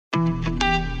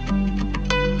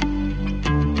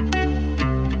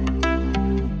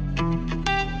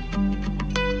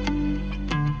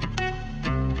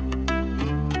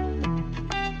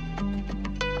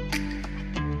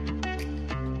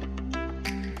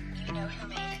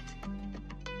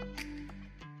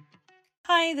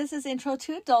Hi, this is Intro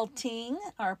to Adulting,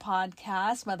 our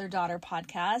podcast, mother-daughter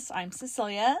podcast. I'm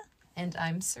Cecilia. And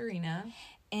I'm Serena.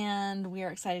 And we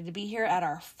are excited to be here at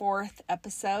our 4th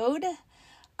episode.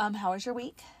 How was your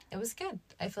week? It was good.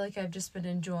 I feel like I've just been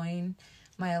enjoying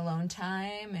my alone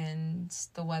time, and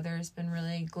the weather has been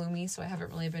really gloomy, so I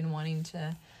haven't really been wanting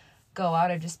to go out.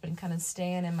 I've just been kind of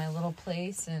staying in my little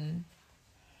place and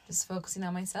just focusing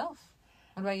on myself.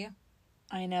 What about you?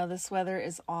 I know, this weather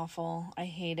is awful. I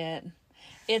hate it.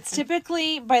 It's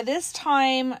typically, by this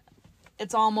time,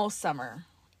 it's almost summer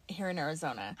here in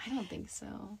Arizona. I don't think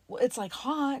so. Well, it's like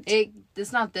hot.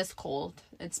 It's not this cold.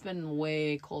 It's been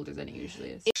way colder than it usually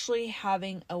is. It's actually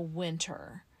having a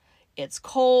winter. It's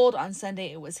cold. On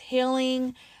Sunday, it was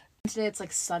hailing. Today it's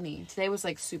like sunny. Today was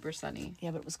like super sunny.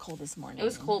 Yeah, but it was cold this morning. It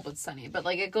was cold but sunny. But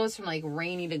like it goes from like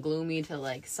rainy to gloomy to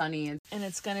like sunny. And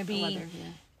it's going to be...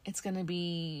 It's going to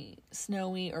be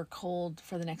snowy or cold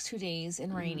for the next 2 days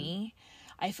and rainy.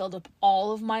 I filled up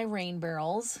all of my rain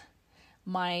barrels.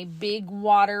 My big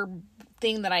water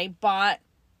thing that I bought,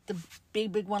 the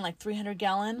big one, like 300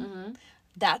 gallon,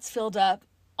 that's filled up.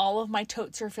 All of my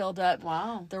totes are filled up.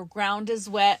 Wow. The ground is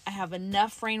wet. I have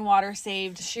enough rainwater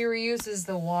saved. She reuses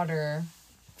the water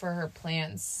for her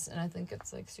plants, and I think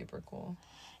it's like super cool.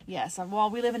 Yes,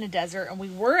 well, we live in a desert, and we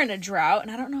were in a drought,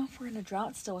 and I don't know if we're in a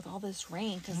drought still with all this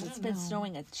rain, because it's been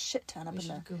snowing a shit ton up in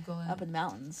the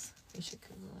mountains. We should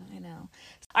Google it. I know.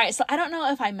 All right, so I don't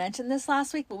know if I mentioned this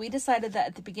last week, but we decided that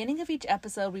at the beginning of each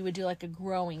episode, we would do like a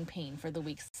growing pain for the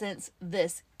week, since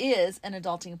this is an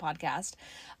adulting podcast,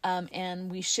 and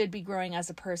we should be growing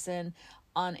as a person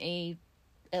on a,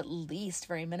 at least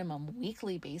very minimum,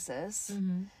 weekly basis.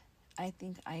 I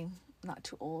think I'm not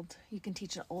too old. You can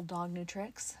teach an old dog new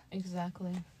tricks.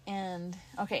 Exactly. And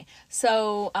okay,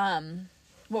 so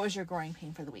what was your growing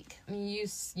pain for the week?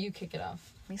 You kick it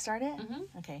off. Me start it?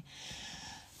 Okay.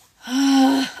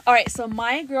 All right, so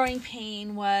my growing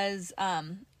pain was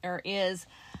or is,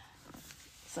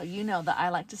 so you know that I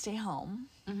like to stay home.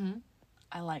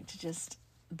 I like to just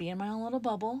be in my own little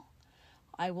bubble.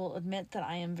 I will admit that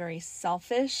I am very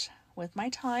selfish with my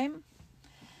time.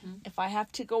 If I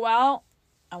have to go out,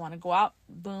 I want to go out,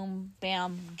 boom,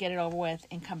 bam, get it over with,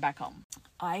 and come back home.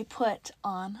 I put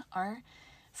on our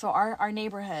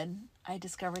neighborhood, I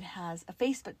discovered, has a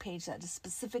Facebook page that is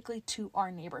specifically to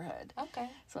our neighborhood. Okay.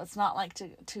 So it's not like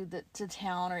to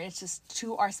town, or it's just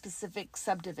to our specific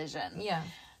subdivision. Yeah.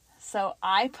 So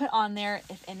I put on there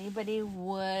if anybody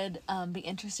would be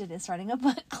interested in starting a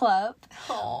book club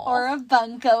or a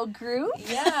bunco group.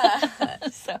 Yeah.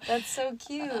 So that's so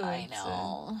cute. I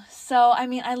know. So, I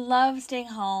mean, I love staying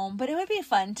home, but it would be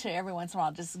fun to every once in a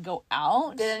while just go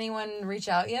out. Did anyone reach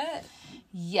out yet?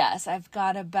 Yes, I've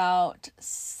got about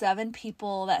 7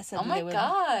 people that said they would. Oh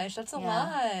my gosh, that's a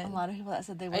lot. A lot of people that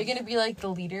said they would. Are you going to be like the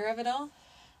leader of it all?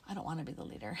 I don't want to be the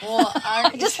leader. Well,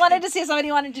 I just wanted to see if somebody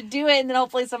wanted to do it, and then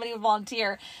hopefully somebody would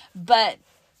volunteer. But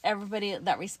everybody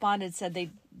that responded said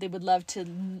they would love to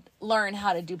learn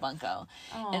how to do bunco.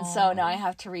 Aww. And so now I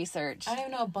have to research. I don't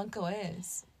even know what bunco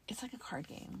is. It's like a card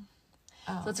game.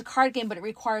 Oh. So it's a card game, but it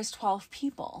requires 12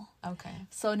 people. Okay.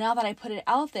 So now that I put it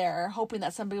out there, hoping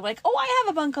that somebody will be like, oh, I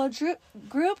have a bunco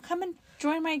group, come and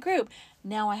join my group.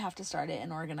 Now I have to start it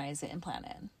and organize it and plan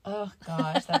it. Oh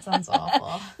gosh, that sounds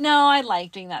awful. No, I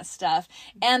like doing that stuff.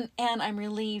 And I'm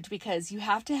relieved because you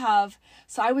have to have,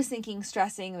 so I was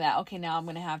stressing that, okay, now I'm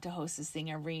going to have to host this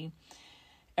thing every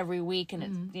week. And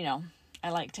it's, I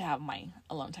like to have my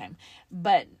alone time.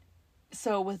 But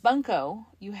so with bunco,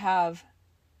 you have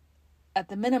at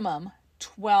the minimum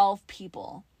 12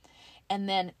 people. And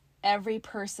then every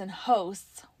person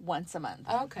hosts once a month.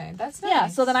 Okay, that's nice. Yeah,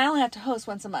 so then I only have to host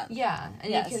once a month. Yeah,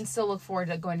 and you can still look forward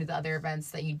to going to the other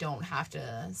events that you don't have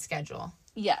to schedule.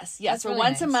 Yes. That's so really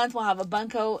once a month we'll have a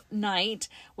bunco night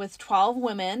with 12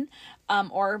 women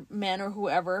or men or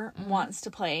whoever wants to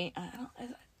play. I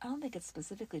don't think it's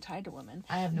specifically tied to women.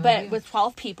 I have no idea. But with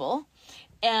 12 people,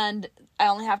 and I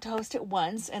only have to host it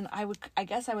once, and I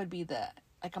guess I would be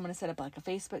I'm going to set up like a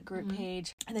Facebook group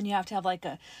page, and then you have to have like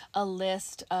a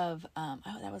list of,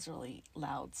 that was really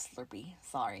loud, slurpy.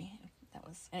 Sorry.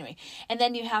 Anyway. And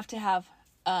then you have to have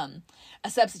a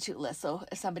substitute list. So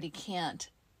if somebody can't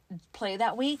play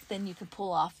that week, then you can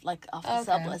pull off the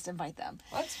sub list, invite them.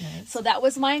 That's nice. So that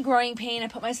was my growing pain. I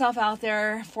put myself out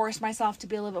there, forced myself to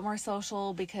be a little bit more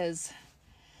social because,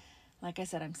 like I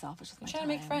said, I'm selfish with my time. You're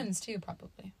trying to make friends too,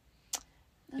 probably.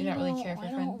 You don't really care for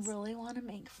friends? I don't really want to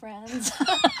make friends.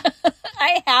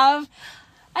 I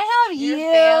I have Your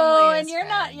you, family and is you're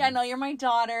not. friends. Yeah, no, you're my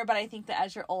daughter. But I think that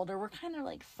as you're older, we're kind of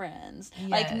like friends.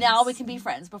 Like Yes. now we can be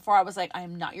friends. Before I was like,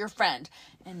 I'm not your friend,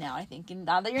 and now I think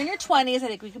now that you're in your 20s, I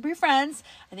think we can be friends.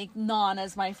 I think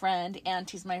Nana's my friend,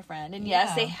 Auntie's my friend, and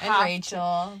yes, they have and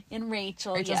Rachel. And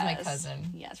Rachel's Rachel's my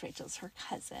cousin. Yes, Rachel's her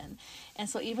cousin. And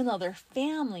so even though they're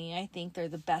family, I think they're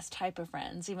the best type of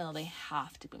friends, even though they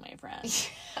have to be my friends.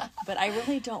 But I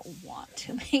really don't want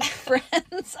to make friends.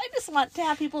 I just want to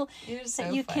have people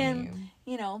that you can,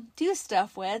 do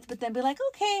stuff with, but then be like,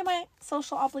 okay, my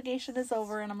social obligation is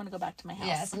over and I'm going to go back to my house.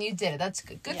 Yes, and you did it. That's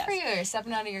good. Good for you. You're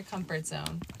stepping out of your comfort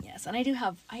zone. Yes, and I do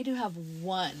have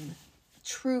one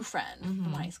true friend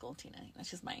from high school, Tina. That's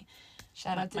just my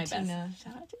Shout out to Tina.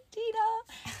 Shout out to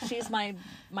Tina. She's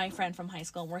my friend from high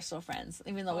school, and we're still friends,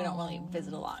 even though we don't really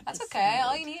visit a lot. That's okay.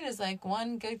 All you need is like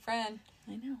one good friend.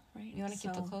 I know, right? You want to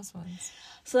keep the close ones.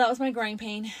 So that was my growing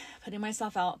pain, putting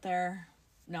myself out there.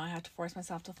 Now I have to force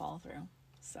myself to follow through.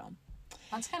 So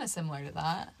that's kind of similar to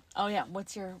that. Oh yeah,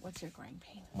 what's your growing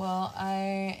pain? Well,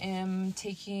 I am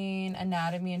taking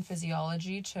anatomy and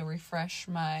physiology to refresh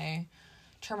my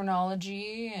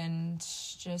terminology and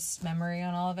just memory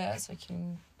on all of it, so I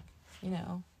can,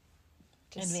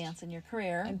 just advance in your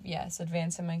career.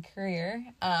 Advance in my career.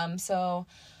 So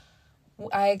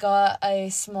I got a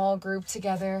small group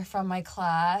together from my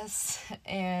class,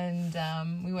 and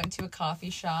we went to a coffee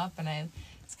shop, and I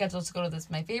scheduled to go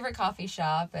to my favorite coffee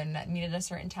shop, and meet at a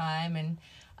certain time, and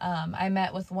I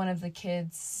met with one of the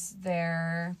kids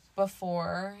there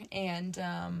before, and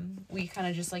we kind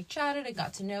of just chatted and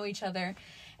got to know each other,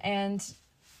 and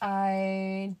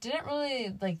I didn't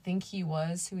really think he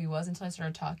was who he was until I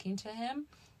started talking to him.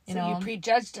 You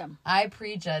prejudged him. I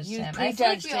prejudged him. I feel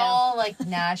like we all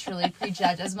naturally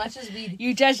prejudge as much as we.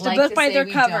 You judged a book by their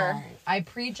cover. Don't. I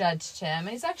prejudged him, and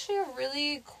he's actually a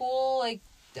really cool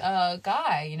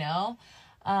guy,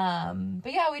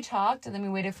 But yeah, we talked, and then we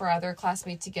waited for our other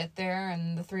classmate to get there,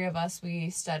 and the three of us, we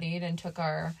studied and took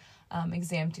our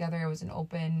exam together. It was an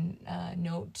open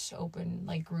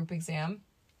group exam.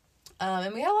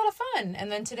 And we had a lot of fun.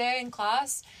 And then today in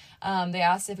class, they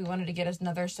asked if we wanted to get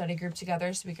another study group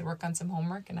together so we could work on some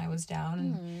homework, and I was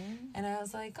down. And I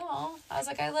was like,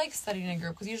 I like studying in a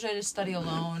group, because usually I just study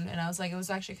alone. And I was like, it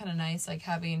was actually kind of nice,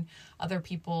 having other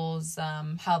people's,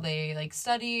 how they,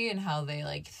 study and how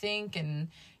they, think, and,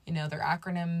 their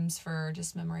acronyms for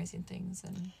just memorizing things.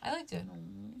 And I liked it.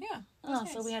 Yeah.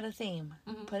 Nice. So we had a theme.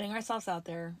 Putting ourselves out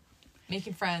there.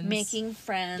 Making friends.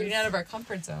 Getting out of our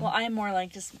comfort zone. Well, I'm more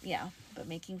but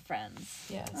making friends.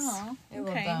 Yes. Oh, I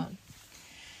love that.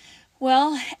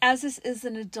 Well, as this is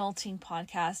an adulting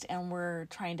podcast and we're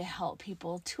trying to help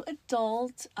people to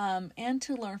adult and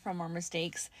to learn from our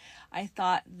mistakes, I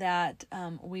thought that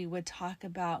we would talk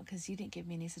about, because you didn't give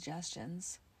me any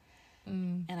suggestions,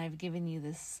 and I've given you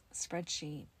this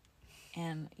spreadsheet.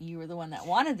 And you were the one that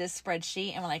wanted this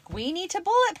spreadsheet. And we're like, we need to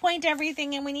bullet point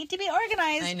everything and we need to be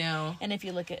organized. I know. And if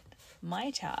you look at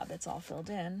my tab, it's all filled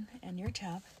in. And your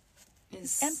tab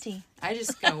is empty. I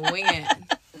just gonna wing it.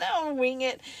 No, wing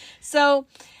it. So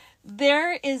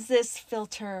there is this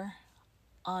filter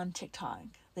on TikTok,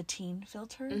 the teen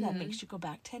filter, that makes you go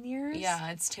back 10 years.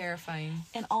 Yeah, it's terrifying.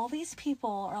 And all these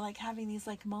people are having these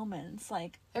moments.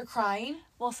 They're crying?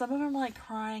 Well, some of them are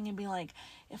crying and being like,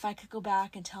 if I could go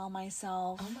back and tell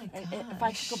myself, oh my gosh, if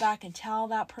I could go back and tell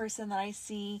that person that I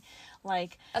see,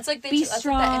 that's be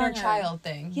strong, that's that inner child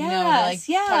thing. Yes,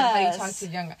 how you talk to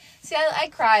younger. See, I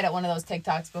cried at one of those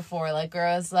TikToks before, where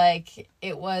I was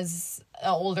it was an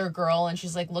older girl and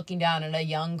she's looking down at a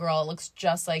young girl. It looks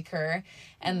just like her,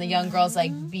 and the young girl's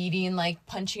beating,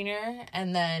 punching her,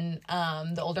 and then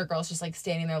the older girl's just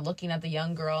standing there looking at the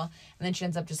young girl, and then she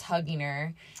ends up just hugging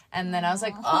her. And then I was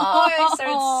like, I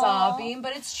started sobbing.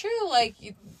 But it's true,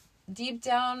 deep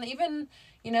down, even,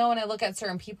 when I look at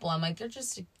certain people, I'm like, they're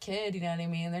just a kid, you know what I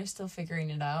mean? They're still figuring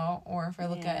it out. Or if I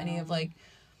look at any of,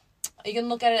 you can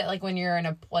look at it, when you're in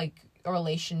a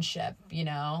relationship,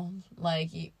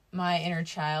 my inner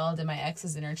child and my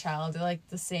ex's inner child, they're,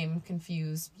 the same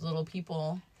confused little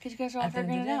people. Because you guys are all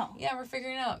figuring it out. Yeah, we're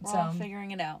figuring it out. We're all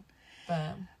figuring it out.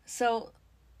 But so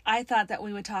I thought that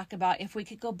we would talk about if we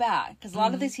could go back, because a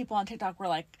lot of these people on TikTok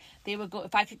were they would go,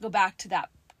 if I could go back to that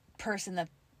person that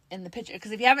in the picture,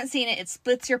 because if you haven't seen it, it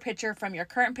splits your picture from your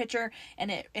current picture,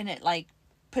 and it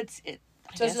puts it.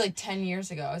 So it's 10 years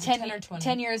ago. Is it 10 or 20?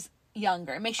 10 years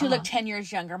younger. It makes you look 10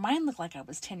 years younger. Mine looked like I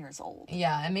was 10 years old.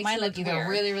 Yeah, it makes you look either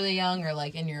really, really young or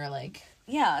in your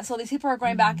Yeah, so these people are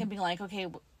going back and being okay,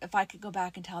 if I could go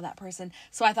back and tell that person.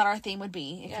 So I thought our theme would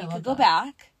be, if you could go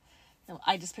back,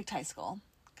 I just picked high school,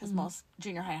 because most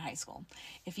junior high school.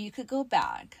 If you could go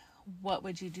back, what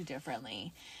would you do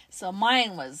differently? So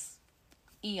mine was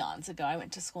eons ago. I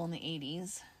went to school in the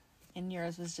 80s. And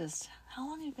yours was just, how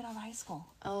long have you been out of high school?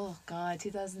 Oh, God,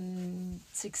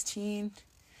 2016.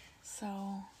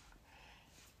 So,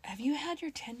 have you had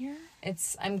your tenure?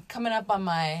 I'm coming up on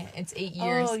it's 8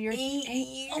 years. Oh, you're 8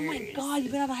 years. Oh my God,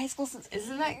 you've been out of high school since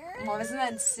Isn't that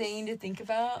insane to think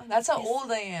about? That's how old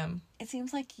I am. It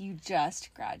seems like you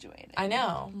just graduated. I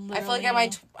know. Literally.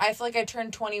 I feel like I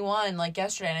turned 21 like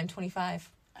yesterday, and I'm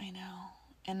 25. I know.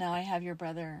 And now I have your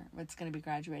brother that's going to be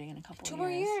graduating in a couple of years. 2 more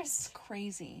years. It's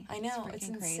crazy. I know. It's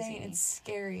insane. Crazy. It's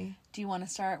scary. Do you want to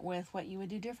start with what you would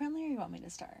do differently, or you want me to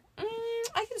start?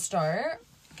 I can start.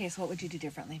 Okay, so what would you do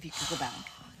differently if you could go back?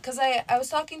 Because I was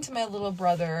talking to my little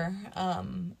brother,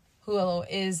 who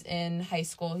is in high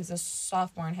school. He's a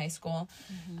sophomore in high school.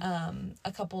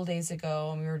 A couple of days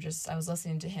ago, and I was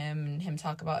listening to him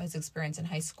talk about his experience in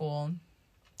high school.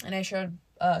 And I shared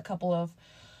a couple of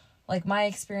like my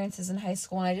experiences in high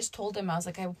school, and I just told him, I was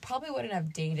like, I probably wouldn't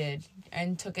have dated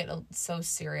and took it so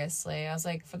seriously. I was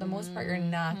like, for the most part, you're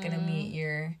not going to meet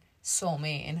your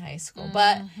soulmate in high school.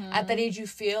 But at that age, you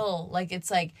feel like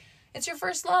it's your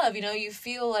first love, you know, you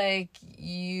feel like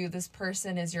this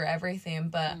person is your everything.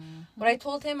 But what I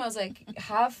told him, I was like,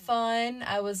 have fun.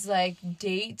 I was like,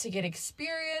 date to get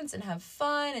experience and have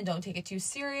fun and don't take it too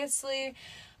seriously.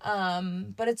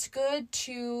 But it's good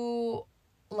to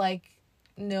like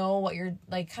know what you're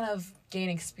like, kind of gain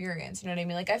experience, you know what I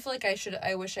mean? Like, I feel like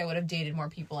I wish I would have dated more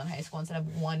people in high school instead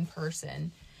of one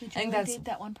person. Did you only date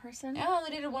that one person? Yeah, I only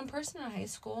dated one person in high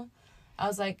school. I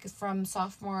was like from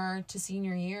sophomore to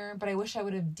senior year, but I wish I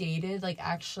would have dated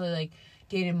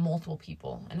multiple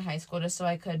people in high school, just so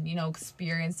I could, you know,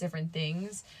 experience different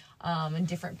things, and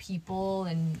different people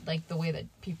and like the way that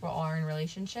people are in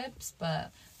relationships.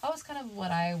 But that was kind of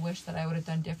what I wish that I would have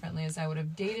done differently, is I would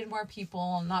have dated more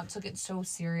people and not took it so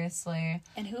seriously.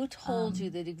 And who told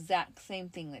you the exact same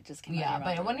thing that just came out of your mouth?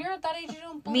 Yeah, but when you're at that age, you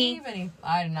don't believe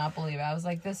I did not believe it. I was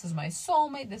like, this is my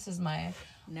soulmate, this is my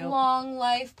long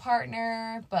life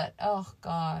partner. But oh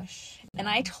gosh. And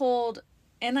I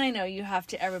know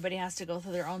everybody has to go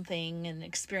through their own thing and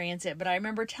experience it, but I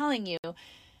remember telling you,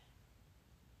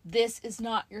 this is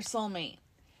not your soulmate.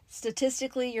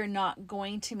 Statistically, you're not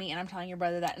going to meet, and I'm telling your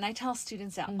brother that, and I tell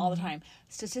students that all the time.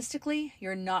 Statistically,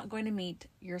 you're not going to meet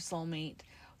your soulmate,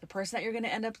 the person that you're going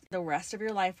to end up the rest of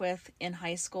your life with in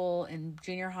high school, in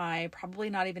junior high,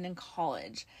 probably not even in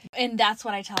college. And that's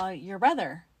what I tell your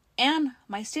brother and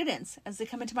my students as they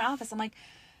come into my office. I'm like,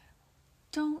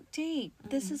 don't date.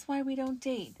 This is why we don't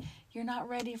date. You're not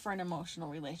ready for an emotional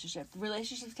relationship.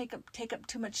 Relationships take up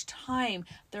too much time.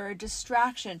 They're a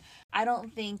distraction. I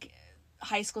don't think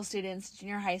high school students,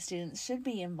 junior high students should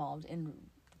be involved in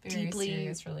very deeply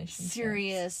serious relationships.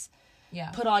 Serious,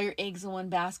 put all your eggs in one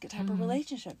basket type of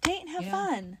relationship. Date and have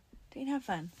fun. Date and have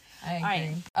fun. I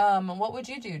agree. All right. What would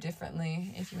you do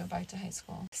differently if you went back to high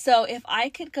school? So if I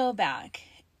could go back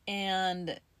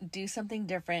and do something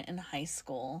different in high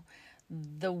school,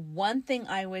 the one thing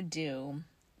I would do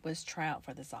was try out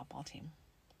for the softball team.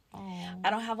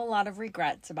 I don't have a lot of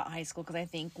regrets about high school, because I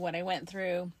think what I went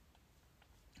through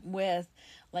with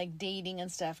like dating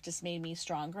and stuff just made me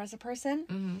stronger as a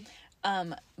person.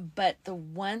 But the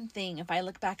one thing, if I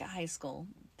look back at high school,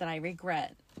 that I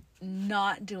regret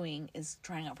not doing is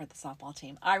trying out for the softball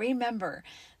team. I remember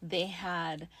they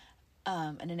had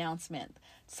an announcement,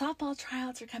 softball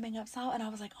tryouts are coming up, and I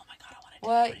was like, oh my God, I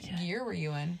want to do it. What year were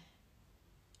you in?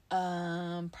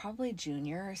 Probably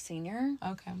junior or senior.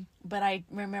 Okay. But I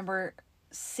remember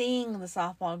seeing the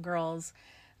softball girls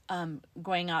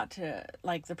going out to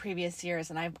like the previous years,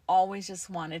 and I've always just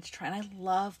wanted to try, and I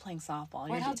love playing softball.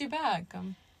 What held you back?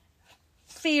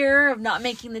 Fear of not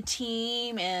making the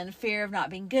team, and fear of not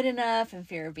being good enough, and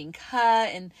fear of being cut,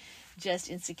 and just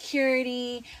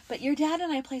insecurity. But your dad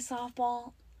and I play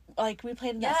softball. Like, we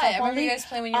played in that softball league. I remember you guys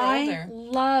playing when you were older. I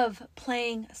love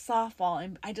playing softball,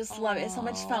 and I just love it. It's so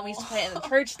much fun. We used to play it in the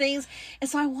church things, and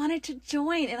so I wanted to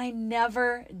join, and I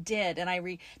never did.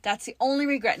 And that's the only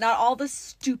regret. Not all the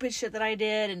stupid shit that I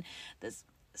did, and the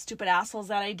stupid assholes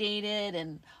that I dated,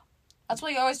 and that's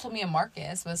what you always told me in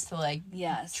Marcus, was to like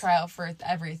try out for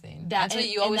everything. That's what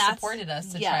you always supported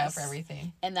us to try out for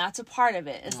everything. And that's a part of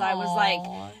it. Is I was like,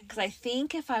 because I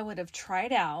think if I would have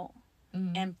tried out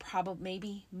and probably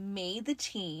maybe made the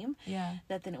team,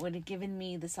 that then it would have given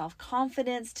me the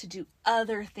self-confidence to do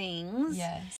other things.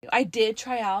 Yes. I did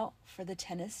try out for the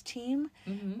tennis team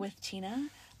with Tina.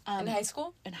 In high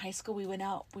school? In high school, we went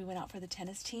out for the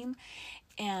tennis team,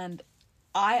 and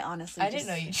I honestly didn't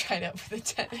know you tried out for the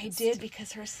tennis. I did,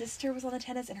 because her sister was on the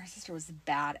tennis, and her sister was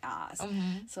badass.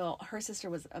 Mm-hmm. So her sister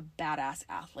was a badass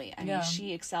athlete. I mean,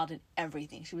 she excelled in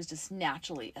everything. She was just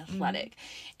naturally athletic.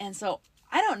 Mm-hmm. And so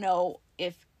I don't know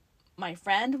if my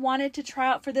friend wanted to try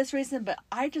out for this reason, but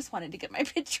I just wanted to get my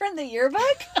picture in the yearbook.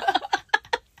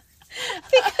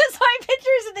 Because my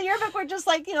pictures in the yearbook were just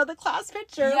like, the class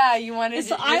picture. Yeah, you wanted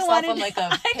yourself on like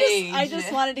a page. I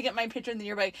just wanted to get my picture in the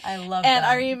yearbook. I love and that.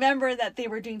 I remember that they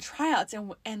were doing tryouts,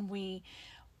 and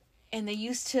they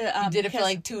used to... you did it for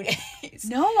like 2 days.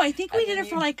 No, I think we did it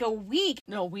for like a week.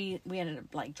 No, we ended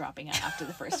up like dropping out after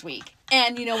the first week.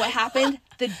 And you know what happened?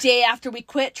 The day after we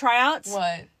quit tryouts?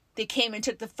 What? They came and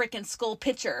took the freaking school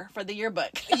picture for the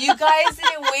yearbook. You guys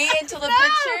didn't wait until the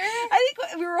picture? I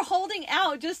think we were holding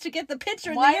out just to get the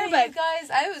picture in the yearbook. Why you guys?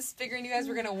 I was figuring you guys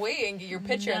were going to wait and get your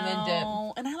picture and then dip.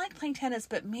 And I like playing tennis,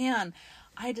 but man,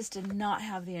 I just did not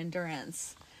have the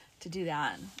endurance to do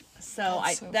that. So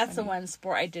that's the one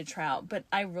sport I did try out, but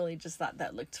I really just thought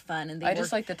that looked fun. And I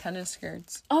just like the tennis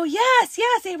skirts. Oh, yes,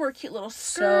 they wore cute little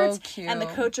skirts. So cute. And the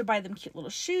coach would buy them cute little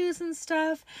shoes and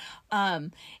stuff.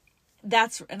 And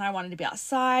I wanted to be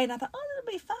outside, and I thought, that'll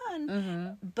be fun.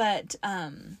 Mm-hmm. But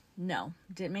no,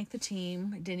 didn't make the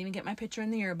team. Didn't even get my picture in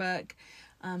the yearbook.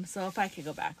 So if I could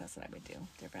go back, that's what I would do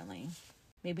differently.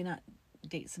 Maybe not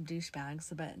date some douchebags,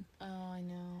 but... Oh, I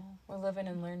know. We're living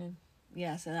and learning.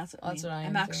 Yes, and that's what I am.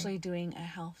 I'm actually doing a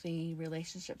healthy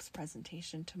relationships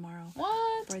presentation tomorrow.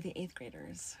 What? For the 8th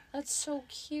graders. That's so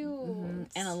cute. Mm-hmm.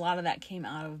 And a lot of that came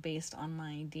out of based on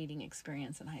my dating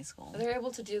experience in high school. They're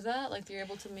able to do that? Like, they're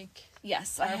able to make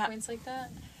PowerPoints like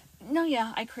that? No,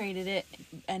 yeah, I created it,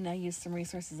 and I used some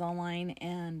resources online,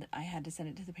 and I had to send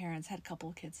it to the parents. Had a couple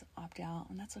of kids opt out,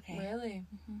 and that's okay. Really?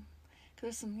 Mm-hmm.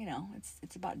 There's some,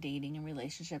 it's about dating and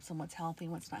relationships and what's healthy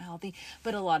and what's not healthy.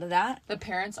 But a lot of that... The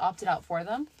parents opted out for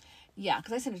them? Yeah,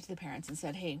 because I sent it to the parents and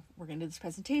said, hey, we're going to do this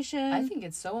presentation. I think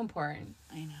it's so important.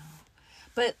 I know.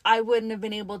 But I wouldn't have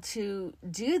been able to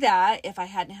do that if I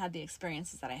hadn't had the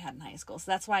experiences that I had in high school.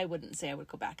 So that's why I wouldn't say I would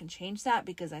go back and change that,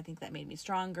 because I think that made me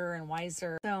stronger and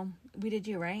wiser. So we did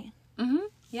you, right? Mm-hmm.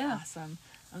 Yeah. Awesome.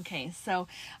 Okay, so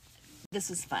this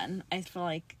was fun. I feel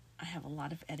like I have a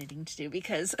lot of editing to do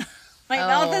because... My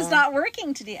mouth is not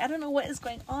working today. I don't know what is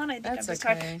going on. I think That's I'm just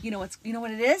okay. tired. You know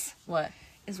what it is? What?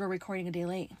 Is we're recording a day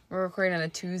late. We're recording on a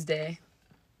Tuesday.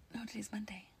 No, today's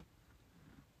Monday.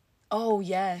 Oh,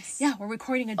 yes. Yeah, we're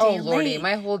recording a day late. Oh, Lordy.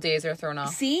 My whole days are thrown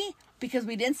off. See? Because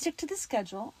we didn't stick to the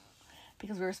schedule.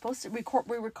 Because we were supposed to record.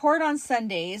 We record on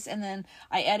Sundays, and then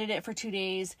I edit it for 2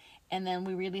 days, and then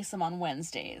we release them on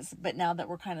Wednesdays. But now that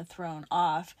we're kind of thrown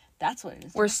off, that's what it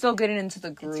is. We're still getting into the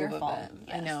groove it's your of fault. it.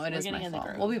 Yes. I know, it is my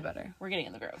fault. We'll be better. We're getting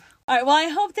in the groove. All right, well, I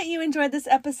hope that you enjoyed this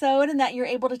episode and that you're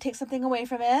able to take something away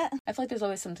from it. I feel like there's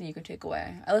always something you could take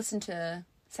away. I listen to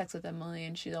Sex with Emily,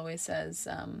 and she always says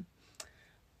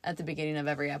at the beginning of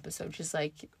every episode, she's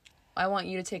like, I want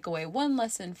you to take away one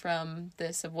lesson from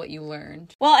this of what you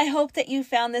learned. Well, I hope that you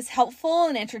found this helpful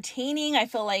and entertaining. I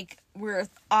feel like we're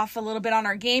off a little bit on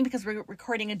our game because we're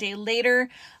recording a day later.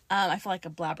 I feel like I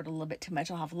blabbered a little bit too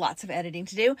much. I'll have lots of editing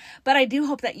to do. But I do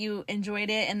hope that you enjoyed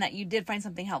it and that you did find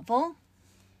something helpful.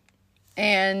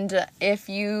 And if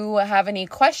you have any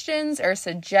questions or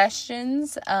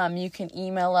suggestions, you can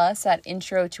email us at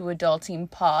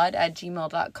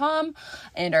introtoadultingpod@gmail.com.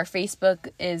 And our Facebook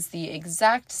is the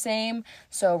exact same.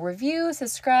 So review,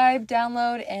 subscribe,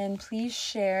 download, and please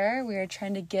share. We are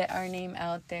trying to get our name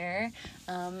out there.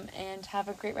 And have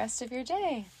a great rest of your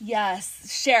day.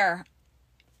 Yes, share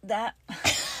that.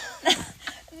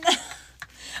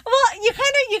 Well, you kind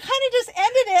of just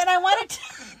ended it, and I wanted to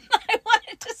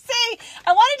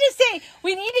say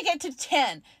we need to get to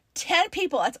 10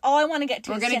 people. That's all I want to get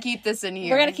to. We're going to keep this in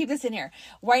here. We're going to keep this in here.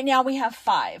 Right now we have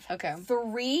 5. Okay.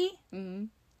 3,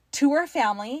 2 are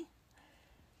family.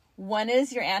 1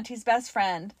 is your auntie's best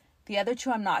friend. The other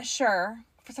 2, I'm not sure.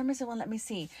 For some reason, it won't let me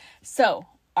see. So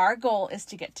our goal is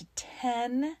to get to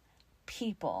 10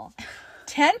 people.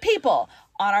 10 people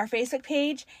on our Facebook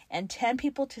page and 10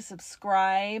 people to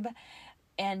subscribe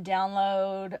and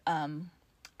download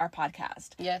our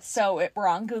podcast. Yes. So we're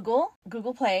on Google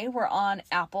Play, we're on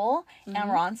Apple, and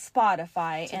we're on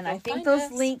Spotify. So and I think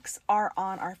those links are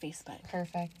on our Facebook.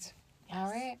 Perfect. Yes. All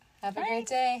right. Have a great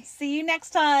day. See you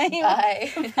next time.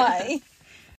 Bye. Bye.